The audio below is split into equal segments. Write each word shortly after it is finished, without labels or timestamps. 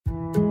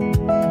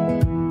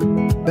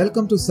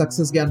Welcome to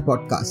Success Gyan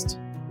podcast.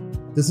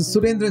 This is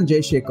Surendran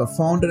Jayshekhar,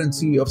 founder and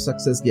CEO of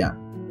Success Gyan.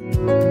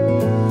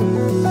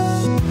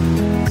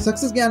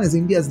 Success Gyan is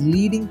India's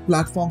leading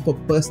platform for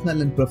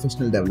personal and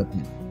professional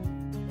development.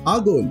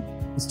 Our goal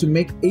is to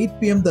make 8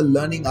 p.m. the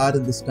learning hour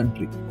in this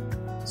country.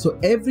 So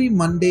every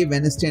Monday,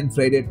 Wednesday and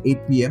Friday at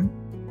 8 p.m.,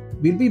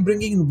 we'll be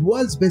bringing in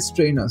world's best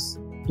trainers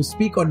to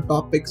speak on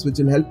topics which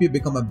will help you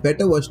become a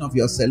better version of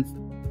yourself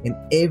in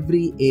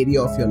every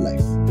area of your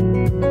life.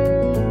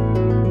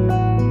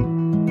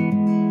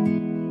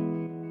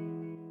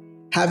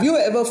 Have you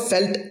ever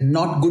felt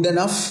not good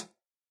enough,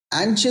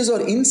 anxious or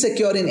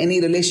insecure in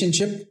any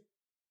relationship?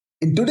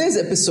 In today's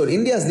episode,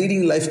 India's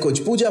leading life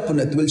coach Pooja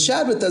Punit will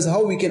share with us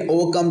how we can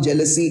overcome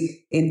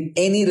jealousy in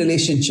any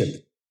relationship.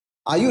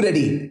 Are you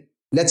ready?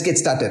 Let's get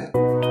started.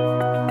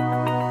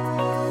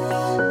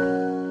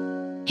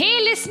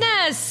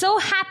 So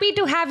happy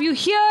to have you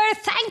here.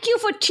 Thank you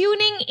for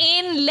tuning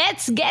in.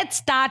 Let's get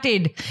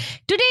started.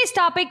 Today's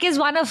topic is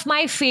one of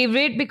my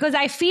favorite because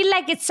I feel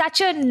like it's such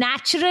a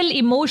natural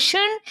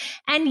emotion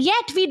and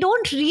yet we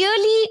don't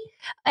really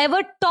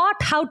ever taught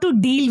how to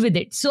deal with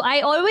it. So I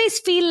always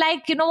feel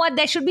like,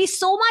 there should be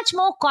so much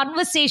more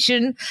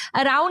conversation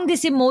around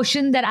this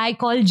emotion that I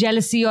call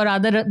jealousy or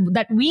other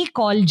that we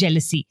call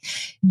jealousy.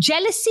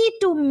 Jealousy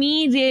to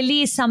me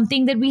really is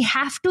something that we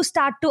have to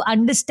start to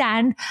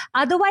understand.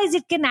 Otherwise,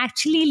 it can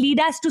actually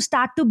lead us to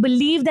start to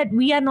believe that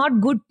we are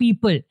not good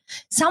people.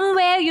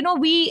 Somewhere,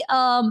 we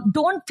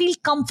don't feel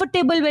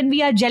comfortable when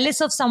we are jealous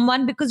of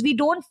someone because we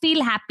don't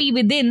feel happy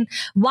within.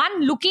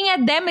 One, looking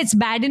at them, it's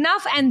bad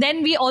enough. And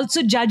then we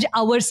also judge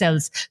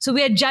ourselves. So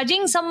we are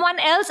judging someone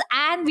else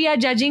and we are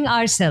judging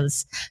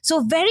ourselves.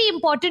 So very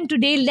important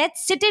today,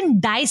 let's sit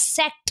and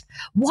dissect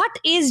what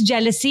is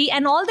jealousy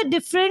and all the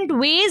different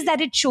ways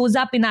that it shows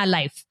up in our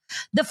life.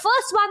 The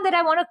first one that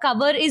I want to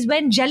cover is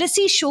when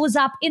jealousy shows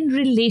up in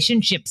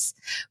relationships,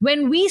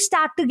 when we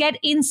start to get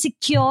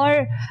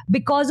insecure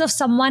because of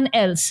someone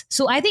else.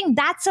 So I think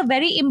that's a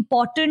very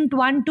important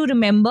one to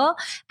remember.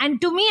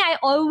 And to me, I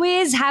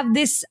always have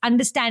this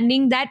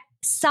understanding that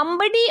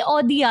somebody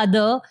or the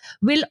other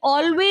will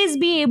always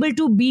be able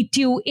to beat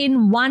you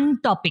in one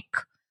topic.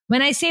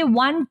 When I say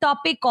one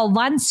topic or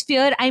one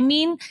sphere, I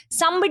mean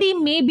somebody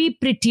may be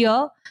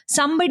prettier,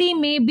 somebody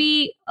may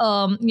be,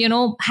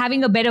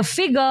 having a better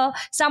figure,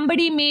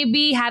 somebody may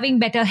be having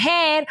better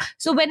hair.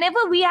 So whenever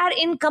we are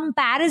in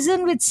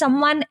comparison with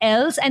someone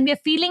else and we're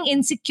feeling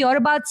insecure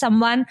about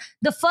someone,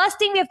 the first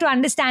thing we have to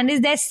understand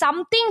is there's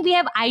something we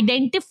have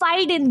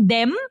identified in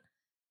them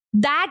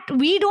that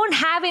we don't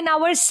have in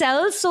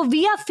ourselves. So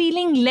we are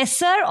feeling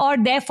lesser or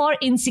therefore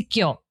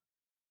insecure.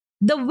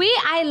 The way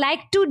I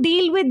like to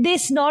deal with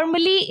this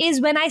normally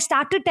is when I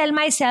start to tell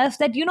myself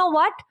that,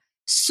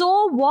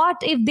 so what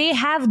if they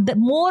have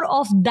more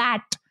of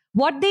that?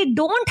 What they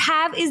don't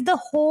have is the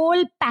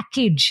whole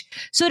package.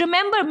 So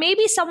remember,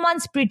 maybe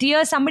someone's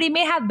prettier, somebody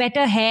may have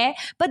better hair,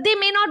 but they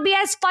may not be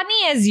as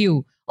funny as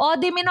you. Or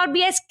they may not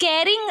be as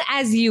caring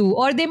as you,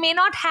 or they may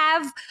not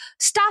have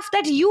stuff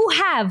that you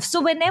have.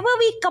 So whenever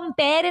we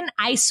compare in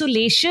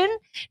isolation,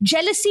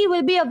 jealousy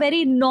will be a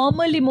very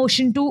normal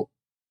emotion to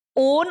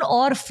own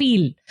or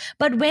feel.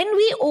 But when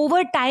we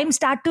over time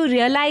start to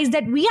realize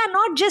that we are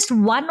not just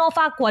one of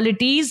our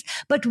qualities,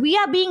 but we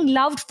are being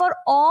loved for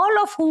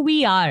all of who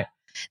we are,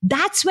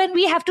 that's when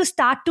we have to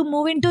start to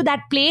move into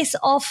that place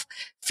of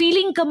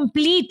feeling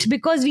complete,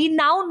 because we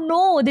now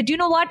know that,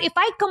 if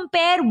I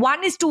compare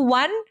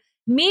 1:1,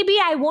 maybe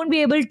I won't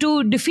be able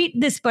to defeat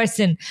this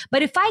person.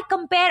 But if I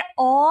compare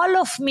all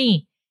of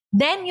me,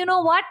 then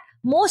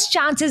most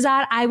chances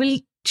are I will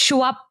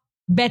show up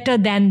better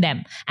than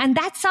them. And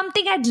that's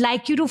something I'd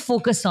like you to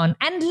focus on.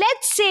 And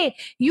let's say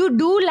you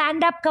do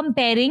land up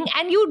comparing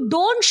and you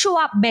don't show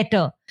up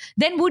better.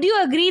 Then would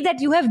you agree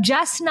that you have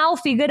just now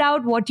figured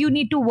out what you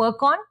need to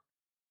work on?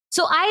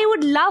 So I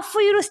would love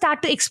for you to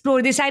start to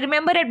explore this. I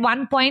remember at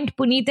one point,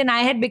 Puneet and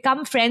I had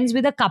become friends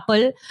with a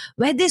couple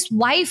where this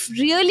wife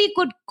really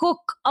could cook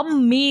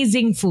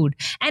amazing food.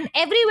 And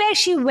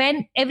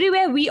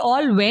everywhere we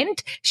all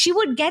went, she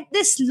would get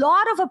this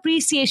lot of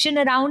appreciation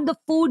around the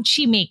food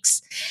she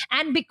makes.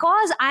 And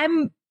because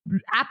I'm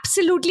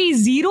absolutely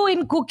zero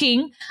in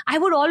cooking, I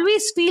would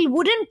always feel,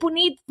 wouldn't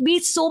Puneet be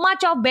so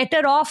much of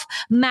better off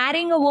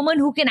marrying a woman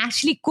who can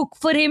actually cook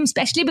for him,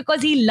 especially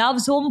because he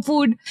loves home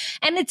food?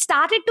 And it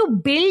started to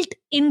build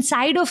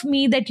inside of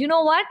me that,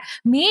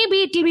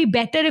 maybe it will be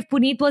better if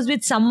Puneet was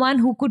with someone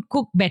who could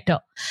cook better.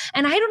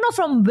 And I don't know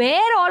from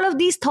where all of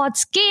these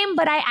thoughts came,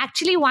 but I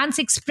actually once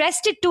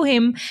expressed it to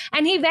him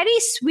and he very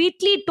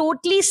sweetly,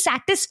 totally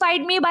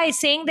satisfied me by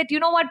saying that,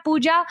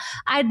 Pooja,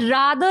 I'd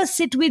rather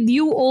sit with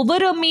you over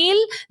a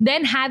meal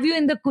than have you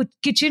in the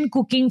kitchen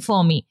cooking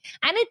for me.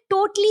 And it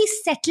totally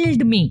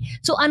settled me.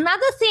 So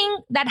another thing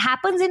that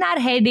happens in our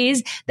head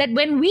is that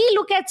when we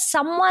look at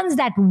someone's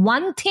that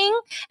one thing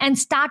and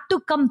start to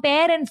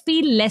compare and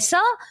feel lesser,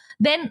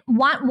 then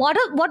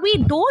what we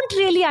don't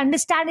really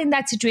understand in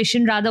that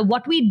situation, rather,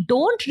 what we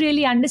don't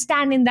really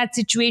understand in that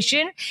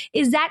situation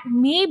is that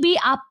maybe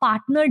our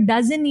partner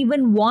doesn't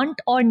even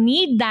want or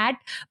need that,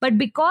 but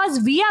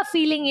because we are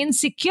feeling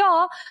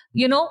insecure,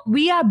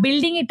 we are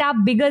building it up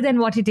bigger than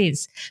what it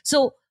is.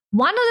 So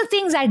one of the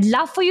things I'd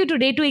love for you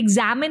today to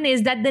examine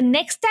is that the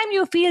next time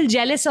you feel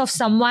jealous of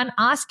someone,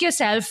 ask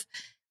yourself,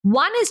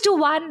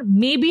 1:1,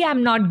 maybe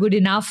I'm not good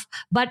enough,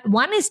 but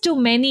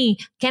 1:many,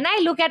 can I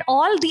look at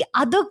all the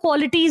other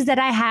qualities that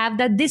I have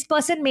that this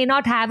person may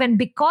not have, and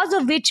because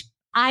of which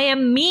I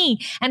am me?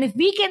 And if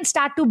we can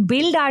start to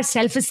build our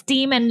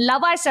self-esteem and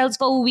love ourselves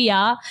for who we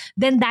are,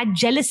 then that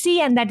jealousy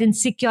and that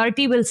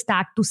insecurity will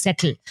start to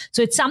settle.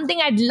 So it's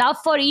something I'd love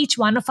for each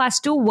one of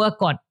us to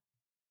work on.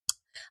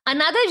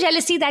 Another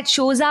jealousy that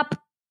shows up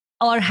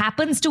or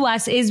happens to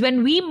us is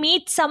when we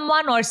meet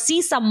someone or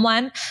see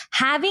someone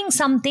having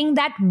something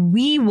that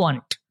we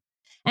want.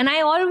 And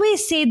I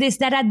always say this,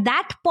 that at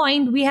that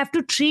point, we have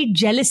to treat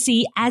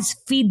jealousy as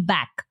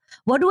feedback.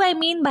 What do I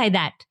mean by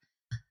that?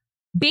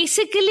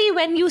 Basically,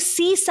 when you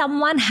see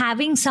someone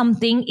having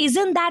something,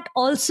 isn't that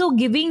also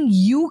giving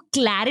you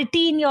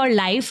clarity in your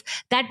life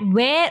that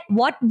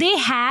what they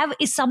have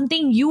is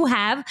something you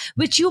have,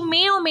 which you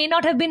may or may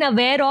not have been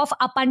aware of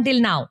up until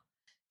now?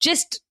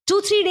 Just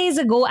 2-3 days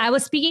ago, I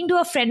was speaking to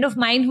a friend of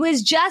mine who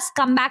has just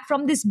come back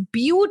from this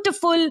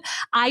beautiful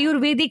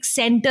Ayurvedic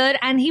center,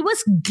 and he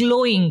was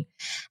glowing.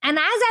 And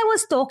as I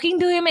was talking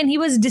to him and he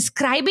was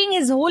describing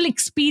his whole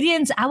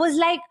experience, I was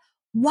like,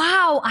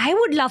 wow, I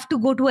would love to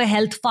go to a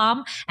health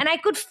farm. And I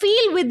could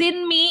feel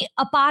within me,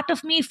 a part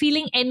of me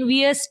feeling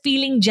envious,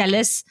 feeling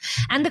jealous.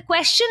 And the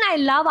question I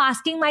love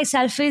asking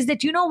myself is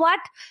that, you know what?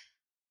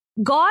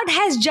 God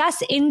has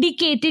just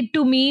indicated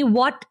to me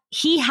what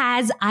he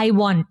has, I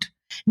want.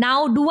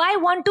 Now, do I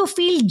want to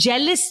feel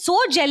jealous, so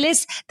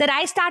jealous that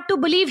I start to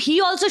believe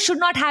he also should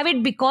not have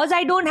it because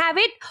I don't have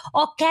it?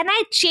 Or can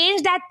I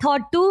change that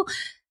thought to,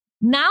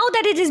 now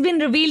that it has been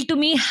revealed to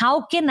me,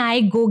 how can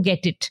I go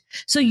get it?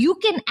 So you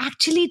can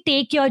actually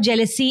take your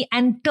jealousy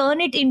and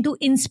turn it into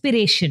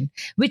inspiration,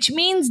 which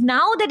means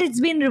now that it's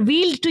been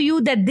revealed to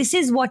you that this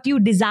is what you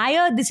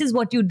desire, this is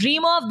what you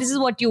dream of, this is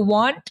what you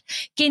want,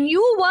 can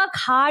you work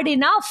hard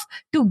enough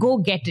to go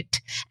get it?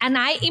 And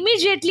I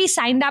immediately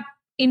signed up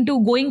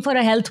into going for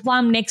a health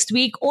farm next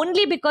week,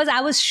 only because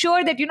I was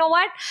sure that, you know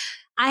what,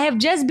 I have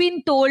just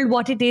been told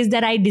what it is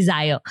that I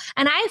desire.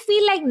 And I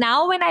feel like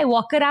now when I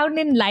walk around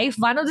in life,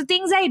 one of the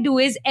things I do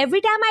is every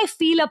time I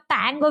feel a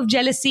pang of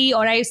jealousy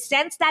or I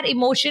sense that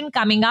emotion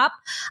coming up,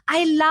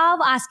 I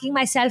love asking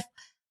myself,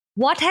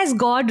 what has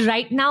God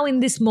right now in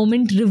this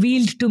moment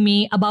revealed to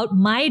me about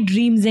my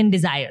dreams and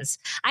desires?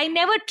 I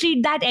never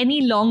treat that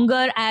any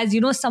longer as,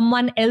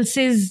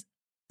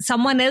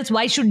 someone else,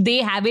 why should they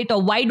have it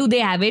or why do they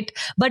have it,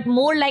 but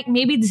more like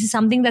maybe this is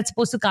something that's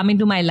supposed to come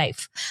into my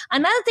life.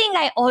 Another thing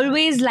I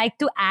always like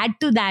to add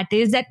to that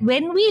is that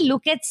when we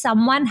look at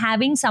someone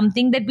having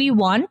something that we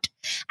want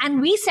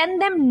and we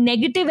send them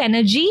negative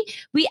energy,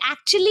 we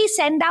actually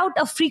send out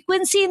a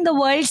frequency in the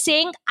world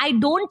saying, I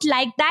don't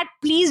like that,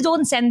 please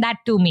don't send that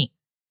to me.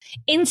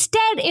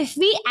 Instead, if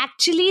we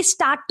actually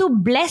start to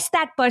bless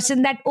that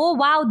person that, oh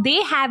wow,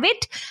 they have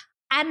it,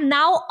 and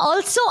now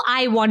also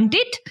I want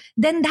it,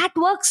 then that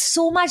works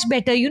so much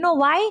better. You know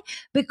why?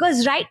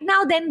 Because right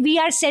now then we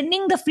are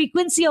sending the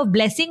frequency of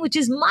blessing, which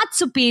is much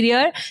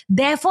superior,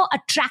 therefore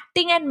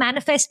attracting and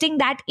manifesting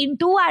that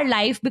into our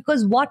life,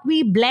 because what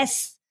we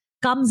bless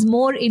comes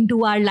more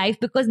into our life,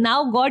 because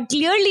now God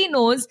clearly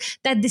knows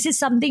that this is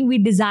something we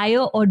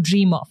desire or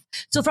dream of.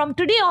 So from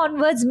today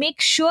onwards,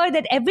 make sure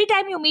that every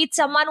time you meet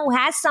someone who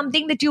has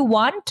something that you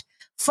want,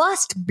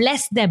 first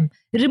bless them.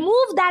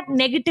 Remove that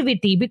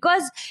negativity,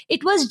 because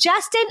it was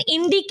just an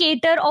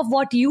indicator of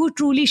what you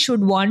truly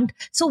should want.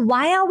 So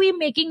why are we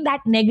making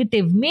that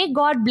negative? May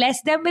God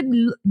bless them with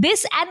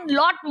this and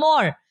lot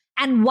more.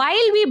 And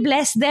while we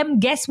bless them,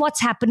 guess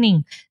what's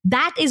happening?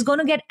 That is going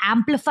to get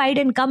amplified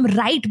and come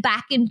right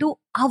back into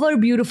our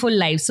beautiful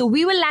life. So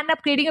we will end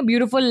up creating a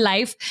beautiful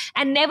life,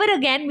 and never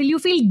again will you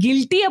feel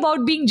guilty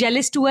about being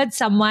jealous towards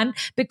someone,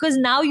 because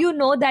now you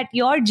know that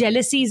your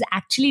jealousy is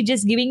actually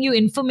just giving you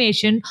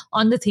information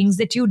on the things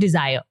that you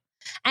desire.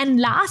 And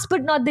last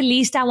but not the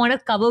least, I want to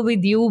cover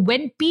with you,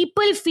 when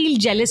people feel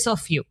jealous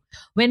of you,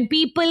 when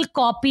people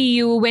copy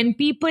you, when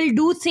people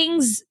do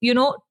things,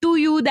 to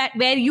you that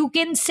where you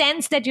can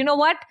sense that, you know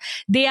what,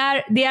 they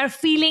are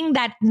feeling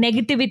that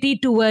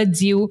negativity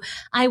towards you.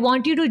 I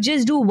want you to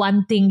just do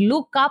one thing.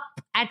 Look up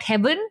at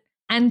heaven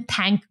and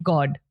thank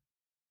God.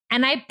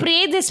 And I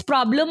pray this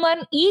problem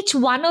on each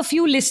one of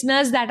you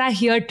listeners that are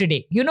here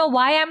today. You know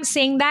why I'm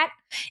saying that?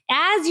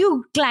 As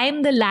you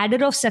climb the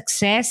ladder of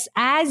success,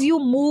 as you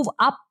move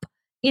up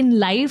in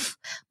life,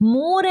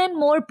 more and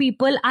more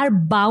people are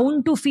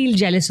bound to feel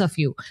jealous of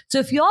you. So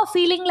if you're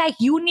feeling like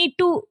you need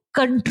to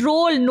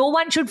control, no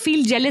one should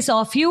feel jealous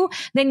of you,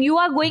 then you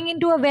are going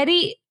into a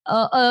very,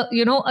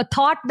 a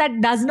thought that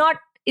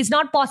It's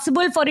not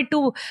possible for it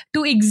to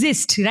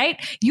exist, right?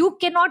 You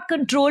cannot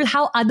control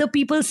how other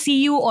people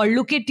see you or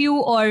look at you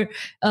or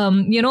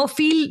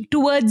feel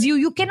towards you.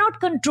 You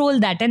cannot control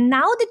that. And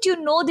now that you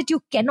know that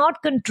you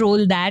cannot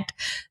control that,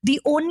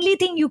 the only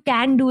thing you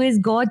can do is,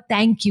 God,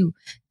 thank you.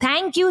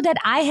 Thank you that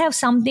I have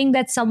something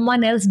that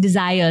someone else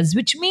desires,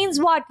 which means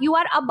what? You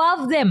are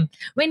above them.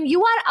 When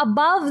you are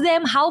above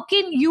them, how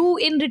can you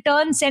in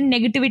return send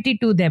negativity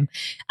to them?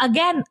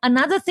 Again,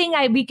 another thing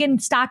we can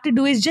start to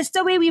do is, just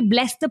the way we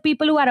bless the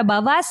people who are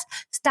above us,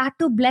 start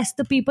to bless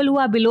the people who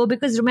are below.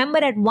 Because remember,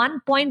 at one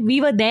point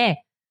we were there.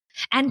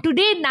 And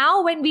today,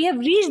 now, when we have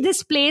reached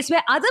this place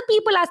where other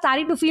people are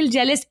starting to feel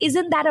jealous,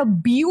 isn't that a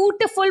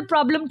beautiful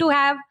problem to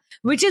have?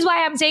 Which is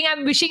why I'm saying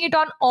I'm wishing it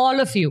on all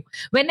of you.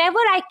 Whenever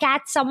I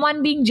catch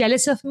someone being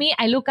jealous of me,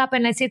 I look up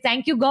and I say,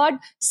 thank you, God,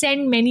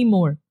 send many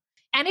more.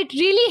 And it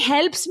really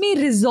helps me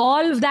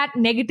resolve that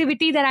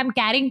negativity that I'm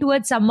carrying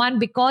towards someone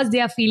because they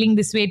are feeling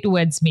this way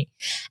towards me.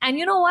 And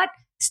you know what?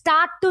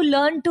 Start to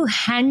learn to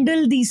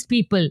handle these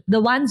people, the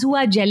ones who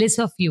are jealous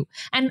of you.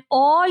 And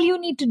all you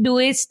need to do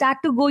is start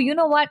to go, you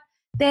know what?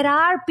 There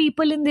are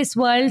people in this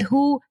world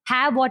who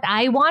have what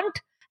I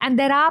want. And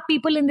there are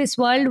people in this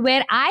world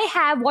where I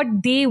have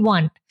what they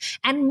want.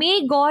 And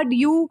may God,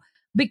 you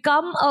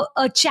become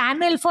a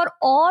channel for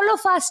all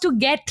of us to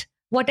get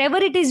whatever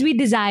it is we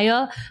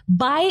desire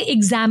by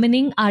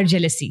examining our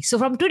jealousy. So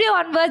from today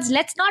onwards,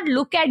 let's not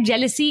look at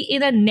jealousy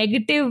in a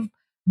negative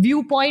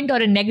viewpoint or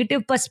a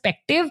negative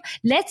perspective.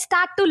 Let's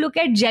start to look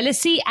at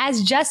jealousy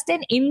as just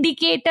an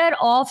indicator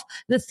of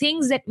the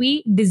things that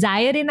we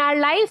desire in our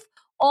life,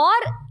 or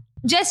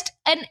just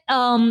an,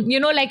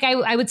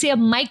 I would say a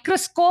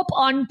microscope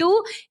onto,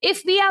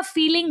 if we are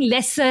feeling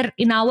lesser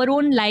in our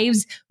own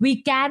lives,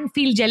 we can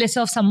feel jealous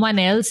of someone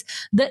else.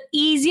 The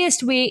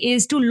easiest way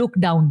is to look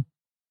down.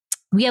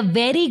 We are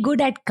very good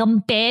at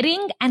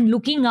comparing and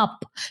looking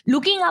up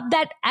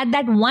that at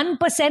that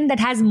 1% that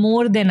has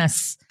more than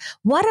us.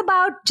 What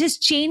about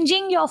just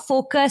changing your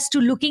focus to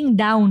looking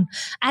down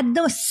at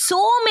the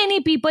so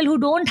many people who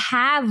don't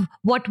have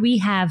what we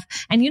have?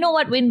 And you know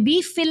what? When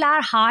we fill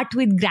our heart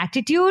with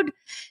gratitude,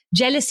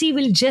 jealousy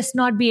will just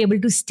not be able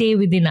to stay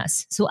within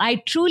us. So I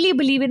truly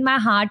believe in my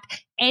heart,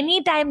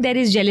 anytime there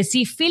is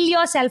jealousy, fill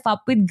yourself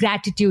up with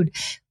gratitude.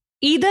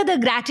 Either the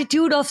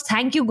gratitude of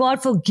thank you,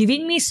 God, for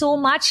giving me so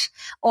much,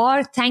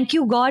 or thank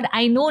you, God,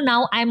 I know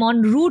now I'm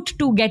en route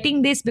to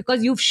getting this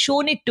because you've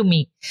shown it to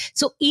me.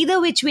 So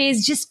either which way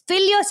is just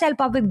fill yourself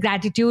up with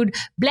gratitude.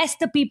 Bless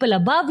the people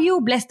above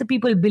you. Bless the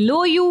people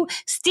below you.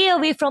 Stay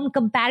away from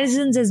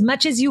comparisons as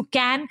much as you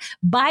can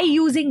by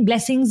using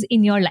blessings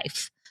in your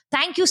life.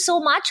 Thank you so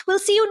much. We'll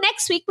see you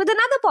next week with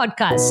another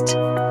podcast.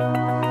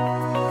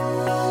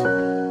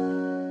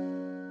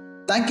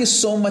 Thank you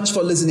so much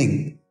for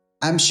listening.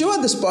 I'm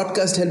sure this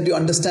podcast helped you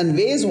understand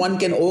ways one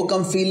can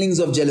overcome feelings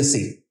of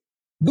jealousy.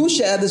 Do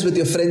share this with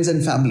your friends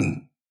and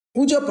family.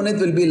 Pooja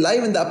Punit will be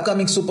live in the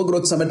upcoming Super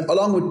Growth Summit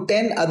along with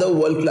 10 other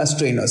world-class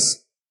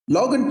trainers.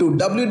 Log in to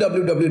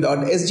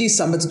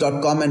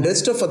www.sgsummits.com and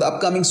register for the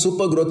upcoming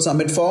Super Growth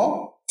Summit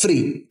for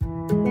free.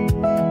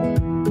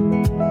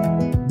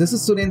 This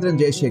is Surendran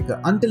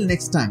Jayashekhar. Until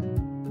next time,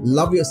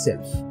 love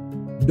yourself.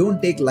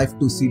 Don't take life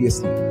too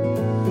seriously.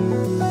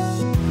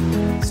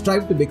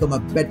 Strive to become a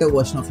better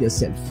version of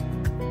yourself.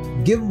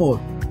 Give more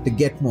to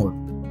get more,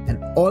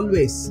 and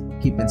always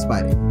keep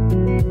inspiring.